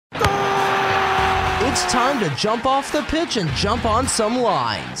It's time to jump off the pitch and jump on some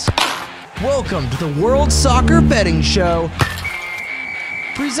lines. Welcome to the World Soccer Betting Show,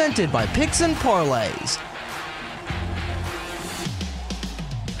 presented by Picks and Parlays.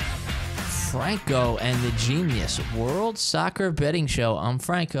 Franko and the Genius World Soccer Betting Show. I'm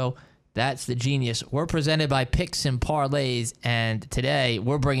Franko. That's the Genius. We're presented by Picks and Parlays, and today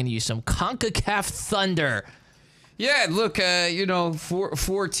we're bringing you some CONCACAF thunder. Yeah, look,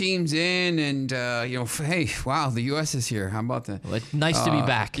 four teams in, and hey, wow, the U.S. is here. How about that? Well, nice to be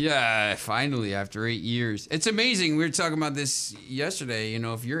back. Yeah, finally, after 8 years. It's amazing. We were talking about this yesterday.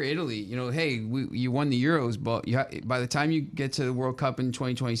 If you're Italy, hey, you won the Euros, but by the time you get to the World Cup in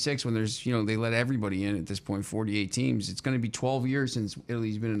 2026, when there's, they let everybody in at this point, 48 teams, it's going to be 12 years since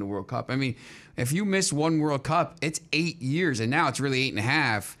Italy's been in the World Cup. I mean, if you miss one World Cup, it's 8 years, and now it's really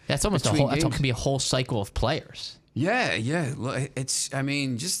 8.5. That's almost that can be a whole cycle of players. Yeah. Just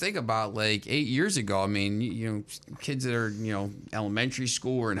think about 8 years ago. Kids that are, elementary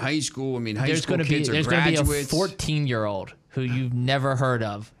school or in high school. High school kids are graduates. There's going to be a 14-year-old who you've never heard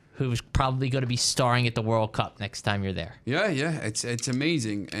of, who's probably going to be starring at the World Cup next time you're there. Yeah. It's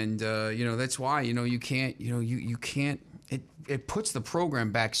amazing. And, that's why, you can't, you can't, it puts the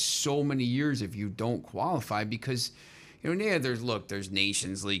program back so many years if you don't qualify because, there's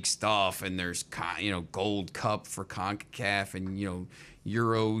Nations League stuff, and there's Gold Cup for CONCACAF, and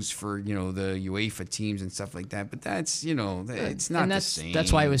Euros for the UEFA teams and stuff like that. But that's it's not the same.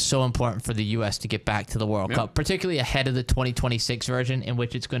 That's why it was so important for the U.S. to get back to the World Cup, particularly ahead of the 2026 version, in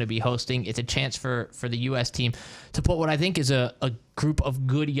which it's going to be hosting. It's a chance for the U.S. team to put what I think is a group of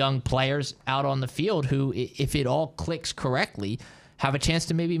good young players out on the field who, if it all clicks correctly, have a chance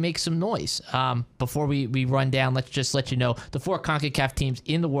to maybe make some noise. Before we run down, let's just let you know the 4 CONCACAF teams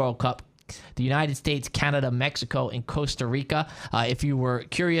in the World Cup: the United States, Canada, Mexico, and Costa Rica. If you were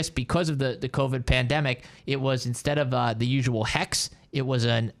curious, because of the COVID pandemic, it was, instead of the usual hex, it was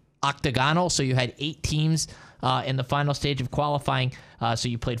an octagonal. So you had 8 teams in the final stage of qualifying. So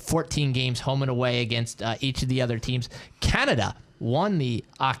you played 14 games home and away against each of the other teams. Canada won the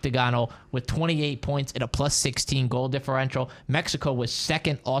octagonal with 28 points and a plus 16 goal differential. Mexico was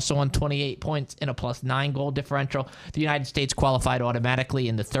second, also on 28 points and a plus 9 goal differential. The United States qualified automatically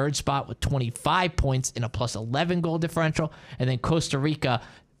in the third spot with 25 points and a plus 11 goal differential. And then Costa Rica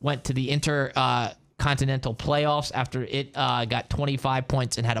went to the intercontinental playoffs after it got 25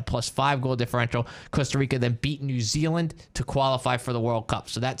 points and had a plus 5 goal differential. Costa Rica then beat New Zealand to qualify for the World Cup.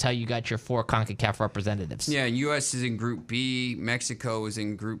 So that's how you got your 4 CONCACAF representatives. Yeah, U.S. is in Group B. Mexico is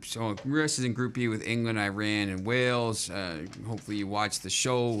in Group C. U.S. is in Group B with England, Iran, and Wales. Hopefully you watched the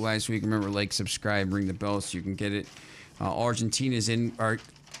show last week. Remember, subscribe, ring the bell so you can get it. Argentina's in, or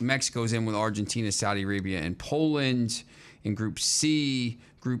Mexico's in with Argentina, Saudi Arabia, and Poland. In Group C,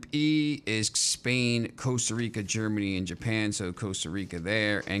 Group E is Spain, Costa Rica, Germany, and Japan, so Costa Rica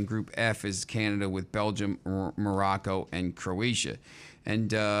there. And Group F is Canada with Belgium, Morocco, and Croatia.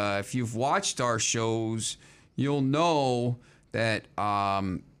 And if you've watched our shows, you'll know that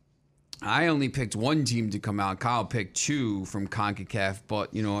I only picked 1 team to come out. Kyle picked 2 from CONCACAF,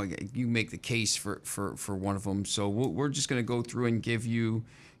 but, you make the case for one of them. So we're just going to go through and give you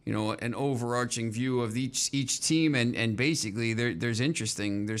an overarching view of each team, and basically there's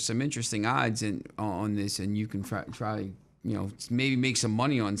some interesting odds on this, and you can try maybe make some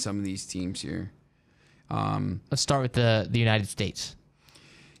money on some of these teams here. Let's start with the United States.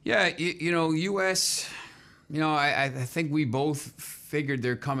 Yeah, U.S. I think we both figured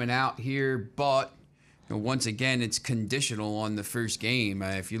they're coming out here, but once again it's conditional on the first game.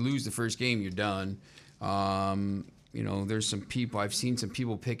 If you lose the first game, you're done. There's some people, I've seen some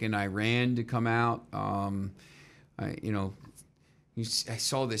people picking Iran to come out. I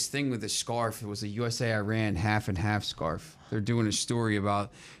saw this thing with a scarf. It was a USA-Iran half and half scarf. They're doing a story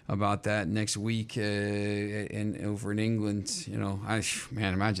about that next week over in England.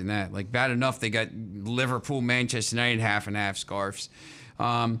 Imagine that. Bad enough they got Liverpool, Manchester United half and half scarves.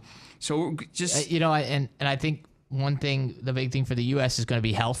 So just and I think the big thing for the U.S. is going to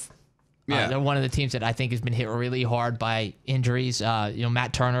be health. Yeah. They're one of the teams that I think has been hit really hard by injuries.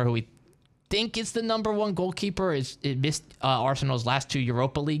 Matt Turner, who we think is the number 1 goalkeeper, missed Arsenal's last 2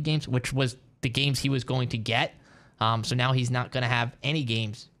 Europa League games, which was the games he was going to get. So now he's not going to have any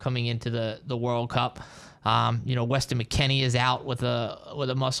games coming into the World Cup. Weston McKennie is out with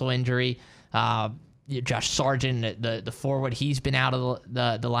a muscle injury. Josh Sargent, the forward, he's been out of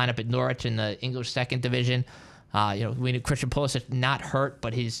the lineup at Norwich in the English second division. We know Christian Pulisic not hurt,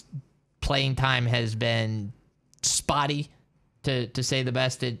 but his playing time has been spotty, to say the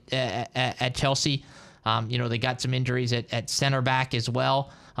best, at Chelsea. They got some injuries at center back as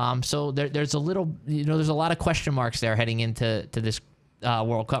well. So there's a little, there's a lot of question marks there heading into this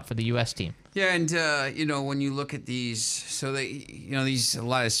World Cup for the U.S. team. Yeah, and when you look at these, so these a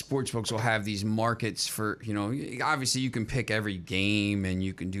lot of sports books will have these markets for, obviously you can pick every game and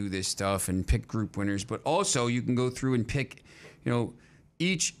you can do this stuff and pick group winners, but also you can go through and pick,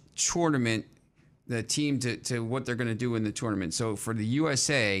 each tournament, the team to what they're going to do in the tournament. So for the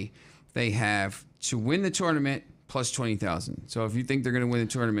USA, they have to win the tournament plus 20,000. So if you think they're going to win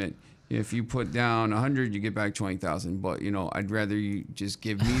the tournament, if you put down 100, you get back 20,000. But I'd rather you just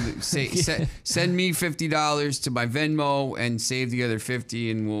give me send me $50 to my Venmo and save the other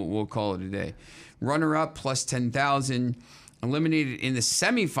 50, and we'll call it a day. Runner up plus 10,000, eliminated in the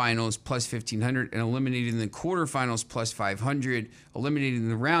semifinals plus 1,500, and eliminated in the quarterfinals plus 500, eliminated in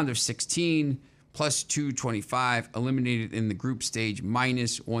the round of 16 plus 225, eliminated in the group stage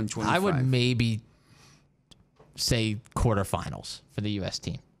minus 125. I would maybe say quarterfinals for the U.S.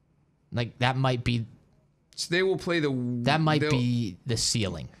 team. Like that might be. So they will play be the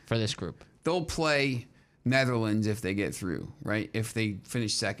ceiling for this group. They'll play Netherlands if they get through, right? If they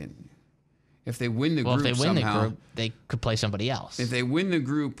finish second. If they win the group if they win somehow, the group, they could play somebody else. If they win the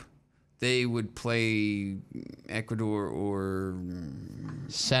group, they would play Ecuador or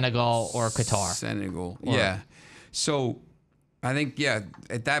Senegal or Qatar. Yeah. So I think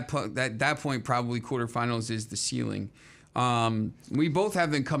at that point probably quarterfinals is the ceiling. We both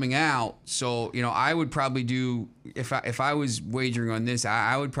have them coming out, so I would probably do if I was wagering on this,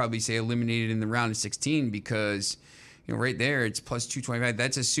 I would probably say eliminated in the round of 16 because right there it's plus 225.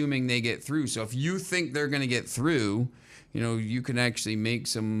 That's assuming they get through. So if you think they're going to get through, you can actually make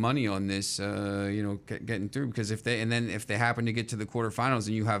some money on this, getting through, because if they happen to get to the quarterfinals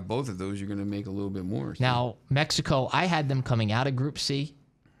and you have both of those, you're going to make a little bit more. So. Now Mexico, I had them coming out of Group C.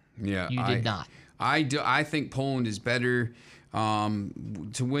 Yeah, you did not. I think Poland is better.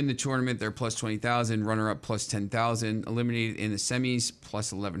 To win the tournament, they're plus 20,000. Runner-up plus 10,000. Eliminated in the semis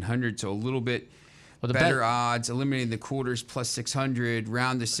plus 1,100. So a little bit better odds. Eliminated in the quarters plus 600.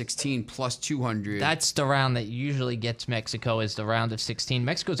 Round of 16 plus 200. That's the round that usually gets Mexico, is the round of 16.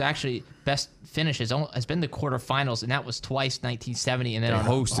 Mexico's actually best finish has been the quarterfinals, and that was twice, 1970, and then they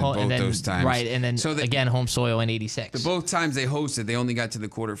hosted both those times. Right, and then again home soil in 86. Both times they hosted, they only got to the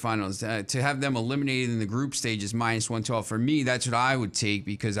quarterfinals. To have them eliminated in the group stage is minus 112. For me, that's what I would take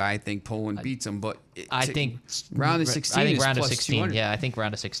because I think Poland beats them. But I think round of 16. I think is round of plus 16. 200. Yeah, I think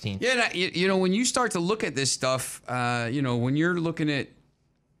round of 16. Yeah, when you start to look at this stuff, when you're looking at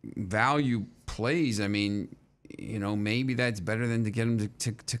value plays, I mean, maybe that's better than to get them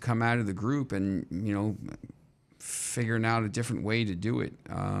to come out of the group and, figuring out a different way to do it.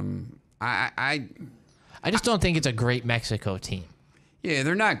 I just don't think it's a great Mexico team. Yeah,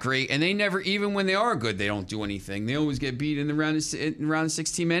 they're not great, and they never, even when they are good, they don't do anything. They always get beat in the round of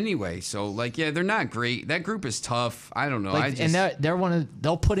 16 anyway. So, they're not great. That group is tough. I don't know. And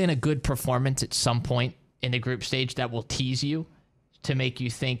they'll put in a good performance at some point in the group stage that will tease you to make you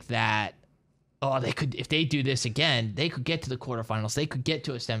think that, they could, if they do this again, they could get to the quarterfinals. They could get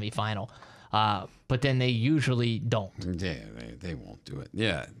to a semifinal. But then they usually don't. Yeah, they won't do it.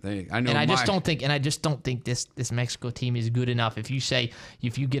 Yeah, I know. And I just don't think this Mexico team is good enough. If you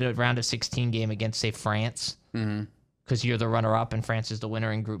get a round of 16 game against, say, France, because you're the runner-up and France is the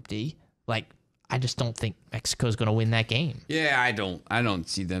winner in Group D, I just don't think Mexico's going to win that game. Yeah, I don't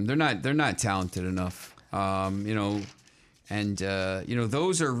see them. They're not talented enough. Those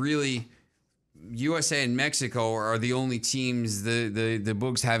are really. USA and Mexico are the only teams the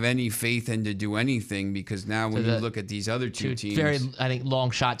books have any faith in to do anything, because now when you look at these other two teams, very, I think, long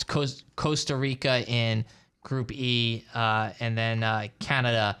shots. Costa Rica in Group E, and then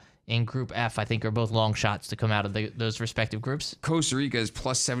Canada in Group F, I think, are both long shots to come out of those respective groups. Costa Rica is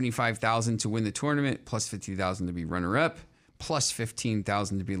plus 75,000 to win the tournament, plus 50,000 to be runner-up, plus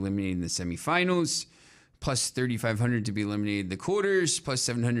 15,000 to be eliminated in the semifinals, plus 3,500 to be eliminated in the quarters, plus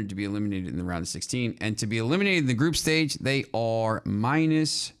 700 to be eliminated in the round of 16. And to be eliminated in the group stage, they are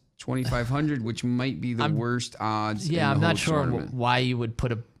minus 2,500, which might be the worst odds. Yeah, in the I'm not sure tournament. why you would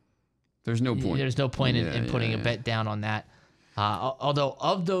put There's no point. There's no point in putting a bet down on that. Although,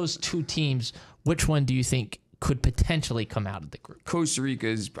 of those two teams, which one do you think could potentially come out of the group? Costa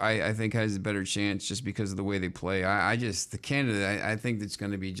Rica I think has a better chance just because of the way they play. Canada, I think it's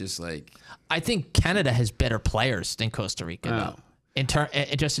going to be just like. I think Canada has better players than Costa Rica, though. In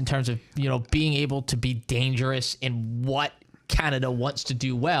terms of being able to be dangerous in what Canada wants to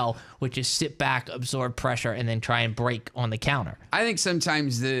do well, which is sit back, absorb pressure, and then try and break on the counter. I think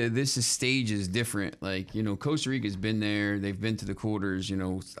sometimes this stage is different. Costa Rica's been there; they've been to the quarters.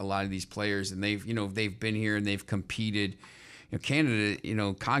 A lot of these players, and they've been here and they've competed. Canada,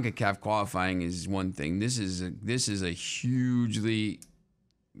 CONCACAF qualifying is one thing. This is a hugely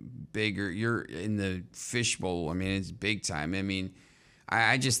bigger. You're in the fishbowl. I mean, it's big time. I mean,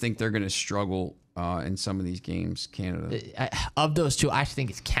 I just think they're going to struggle in some of these games. Canada. Of those two, I think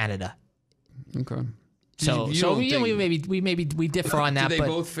it's Canada. Okay. So we differ on that. Do they but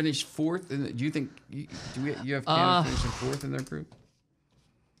both finish fourth? Do you think you have Canada finishing fourth in their group?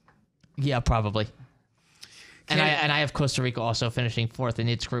 Yeah, probably. And I have Costa Rica also finishing fourth in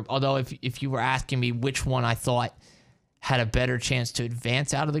its group. Although if you were asking me which one I thought had a better chance to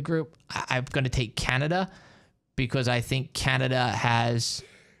advance out of the group, I'm going to take Canada because I think Canada has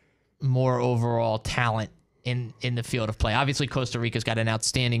more overall talent in the field of play. Obviously, Costa Rica's got an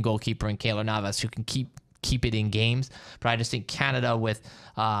outstanding goalkeeper in Keylor Navas who can keep it in games. But I just think Canada with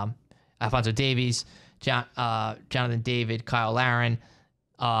Alphonso Davies, Jonathan David, Kyle Larin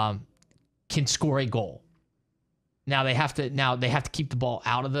can score a goal. Now they have to keep the ball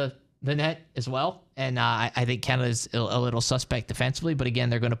out of the net as well. And I think Canada's a little suspect defensively, but again,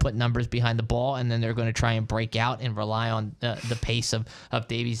 they're going to put numbers behind the ball, and then they're going to try and break out and rely on the pace of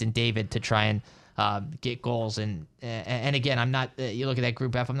Davies and David to try and get goals. And again, I'm not. You look at that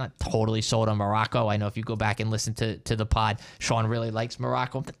Group F. I'm not totally sold on Morocco. I know if you go back and listen to the pod, Sean really likes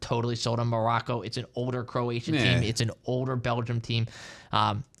Morocco. I'm not totally sold on Morocco. It's an older Croatian team. It's an older Belgium team.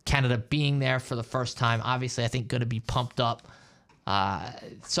 Canada being there for the first time, obviously, I think going to be pumped up.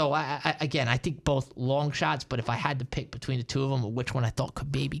 So I think both long shots, but if I had to pick between the two of them, which one I thought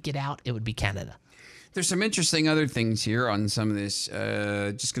could maybe get out, it would be Canada. There's some interesting other things here on some of this.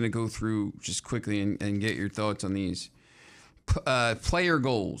 Just going to go through just quickly and get your thoughts on these. Player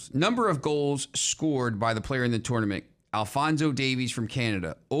goals. Number of goals scored by the player in the tournament. Alphonso Davies from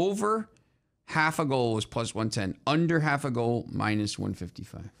Canada. Over half a goal is plus 110. Under half a goal, minus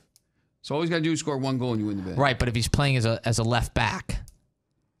 155. So all he's got to do is score one goal and you win the bet. Right, but if he's playing as a left back,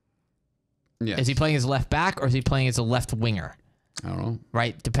 is he playing as a left back or is he playing as a left winger? I don't know.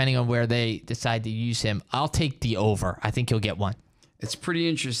 Right, depending on where they decide to use him. I'll take the over. I think he'll get one. It's pretty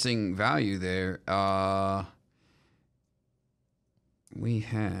interesting value there. We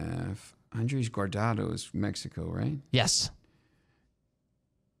have Andres Guardado is Mexico, right? Yes.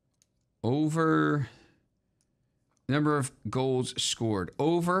 Over number of goals scored.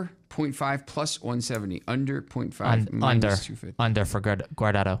 Over 0.5 plus 170. Under 0.5 minus 250. Under for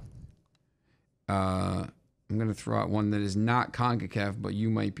Guardado. I'm going to throw out one that is not CONCACAF, but you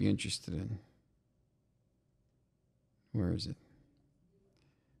might be interested in. Where is it?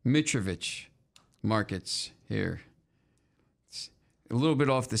 Mitrovic markets here. It's a little bit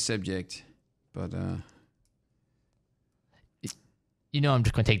off the subject, but I'm just going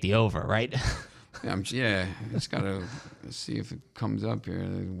to take the over, right? Yeah, I just got to see if it comes up here.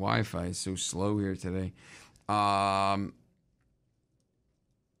 The Wi-Fi is so slow here today. I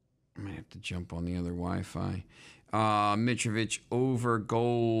might have to jump on the other Wi-Fi. Mitrovic over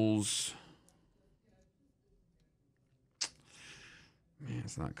goals. Man,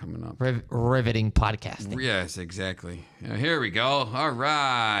 it's not coming up. Riveting podcasting. Yes, exactly. Here we go. All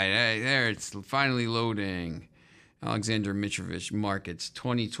right. Hey, there, it's finally loading. Alexander Mitrovic markets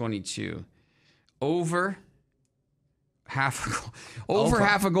 2022. Over half a goal. Over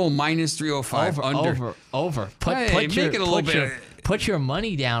half a goal, minus 305. Over. Put your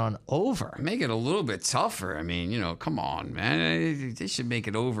money down on over. Make it a little bit tougher. I mean, come on, man. They should make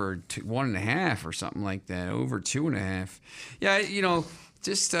it over 1.5 or something like that. Over 2.5. Yeah,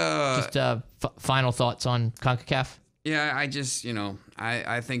 just final thoughts on CONCACAF. Yeah, I just,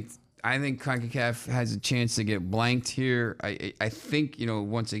 I think CONCACAF has a chance to get blanked here. I think,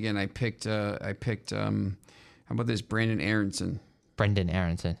 once again, I picked. How about this? Brendan Aronson.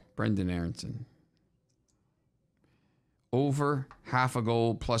 Over half a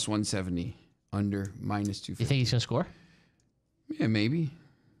goal plus 170. Under minus 250. You think he's gonna score? Yeah, maybe.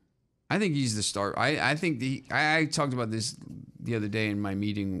 I think he's the star. I think I talked about this the other day in my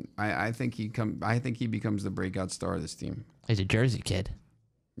meeting. I think he becomes the breakout star of this team. He's a Jersey kid.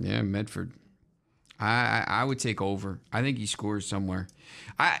 Yeah, Medford. I would take over. I think he scores somewhere.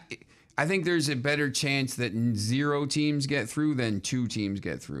 I think there's a better chance that 0 teams get through than 2 teams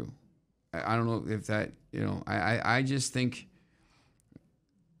get through. I don't know if that, I just think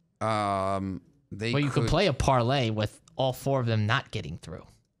you could play a parlay with all 4 of them not getting through.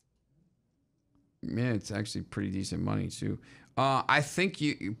 Yeah, it's actually pretty decent money too. I think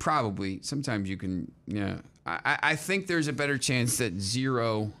you probably, sometimes you can, I think there's a better chance that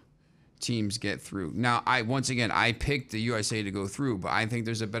 0 teams get through. Now, I picked the USA to go through, but I think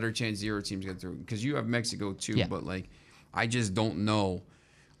there's a better chance 0 teams get through because you have Mexico too. Yeah. But I just don't know.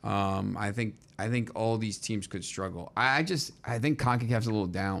 I think all these teams could struggle. I think CONCACAF's a little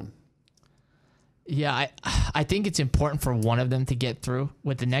down. Yeah, I think it's important for one of them to get through,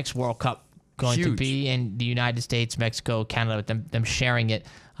 with the next World Cup going to be in the United States, Mexico, Canada, with them sharing it.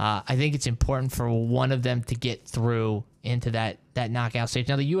 I think it's important for one of them to get through into that knockout stage.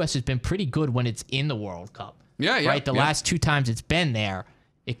 Now, the U.S. has been pretty good when it's in the World Cup. Yeah. Right? The last 2 times it's been there,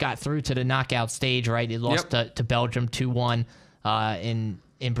 it got through to the knockout stage, right? It lost to Belgium 2-1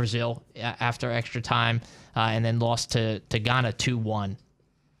 in Brazil after extra time, and then lost to Ghana 2-1.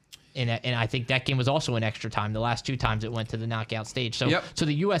 And I think that game was also in extra time. The last 2 times it went to the knockout stage. So so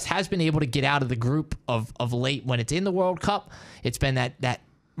the U.S. has been able to get out of the group of late when it's in the World Cup. It's been that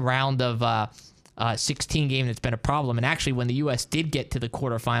round of 16 game that's been a problem. And actually, when the U.S. did get to the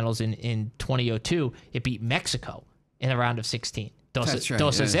quarterfinals in 2002, it beat Mexico in the round of 16. Dos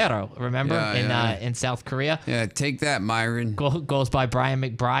a zero, remember, in South Korea? Yeah, take that, Myron. Goals by Brian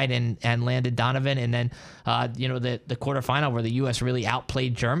McBride and Landon Donovan. And then, the quarterfinal where the U.S. really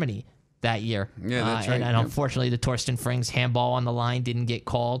outplayed Germany that year. Yeah, that's right. And unfortunately, the Torsten Frings handball on the line didn't get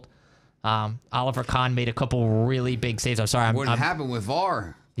called. Oliver Kahn made a couple really big saves. I'm sorry. Wouldn't happen with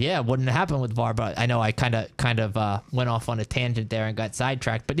VAR. Yeah, it wouldn't happen with VAR, but I know I kind of went off on a tangent there and got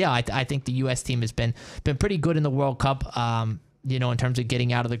sidetracked. But yeah, I think the U.S. team has been pretty good in the World Cup. In terms of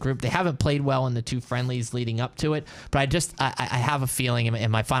getting out of the group. They haven't played well in the 2 friendlies leading up to it, but I have a feeling,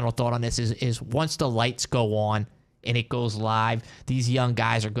 and my final thought on this is once the lights go on and it goes live, these young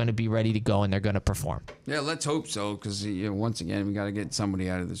guys are going to be ready to go and they're going to perform. Yeah, let's hope so, because once again, we got to get somebody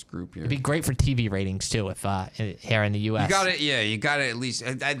out of this group here. It'd be great for TV ratings too, if here in the U.S. You got to at least.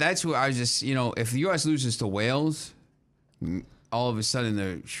 That's who I was just. If the U.S. loses to Wales, all of a sudden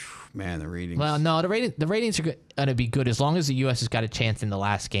the ratings. Well, no, the ratings are going to be good as long as the U.S. has got a chance in the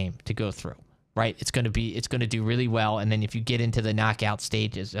last game to go through. Right, it's going to do really well, and then if you get into the knockout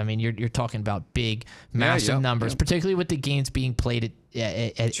stages, I mean, you're talking about big, massive numbers, particularly with the games being played at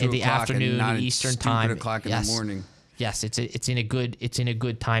the afternoon, Eastern time, 2:00 in the morning. Yes, it's in a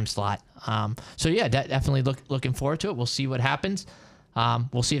good time slot. So yeah, definitely looking forward to it. We'll see what happens.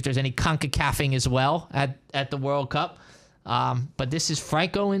 We'll see if there's any CONCACAFing as well at the World Cup. But this is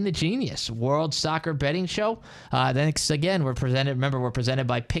Franko and the Genius World Soccer Betting Show. Thanks again. We're presented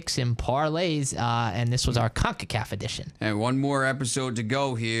by Picks Parlays, and this was our CONCACAF edition. And one more episode to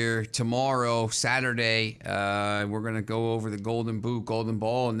go here. Tomorrow, Saturday, we're going to go over the Golden Boot, Golden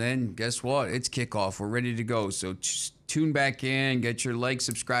Ball, and then guess what? It's kickoff. We're ready to go. So tune back in, get your like,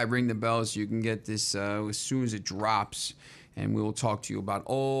 subscribe, ring the bell so you can get this as soon as it drops. And we will talk to you about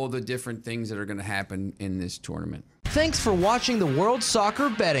all the different things that are going to happen in this tournament. Thanks for watching the World Soccer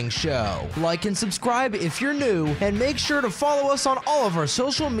Betting Show. Like and subscribe if you're new, and make sure to follow us on all of our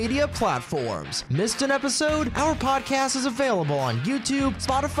social media platforms. Missed an episode? Our podcast is available on YouTube,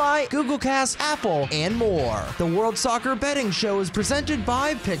 Spotify, Google Cast, Apple, and more. The World Soccer Betting Show is presented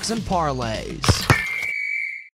by Picks Parlays.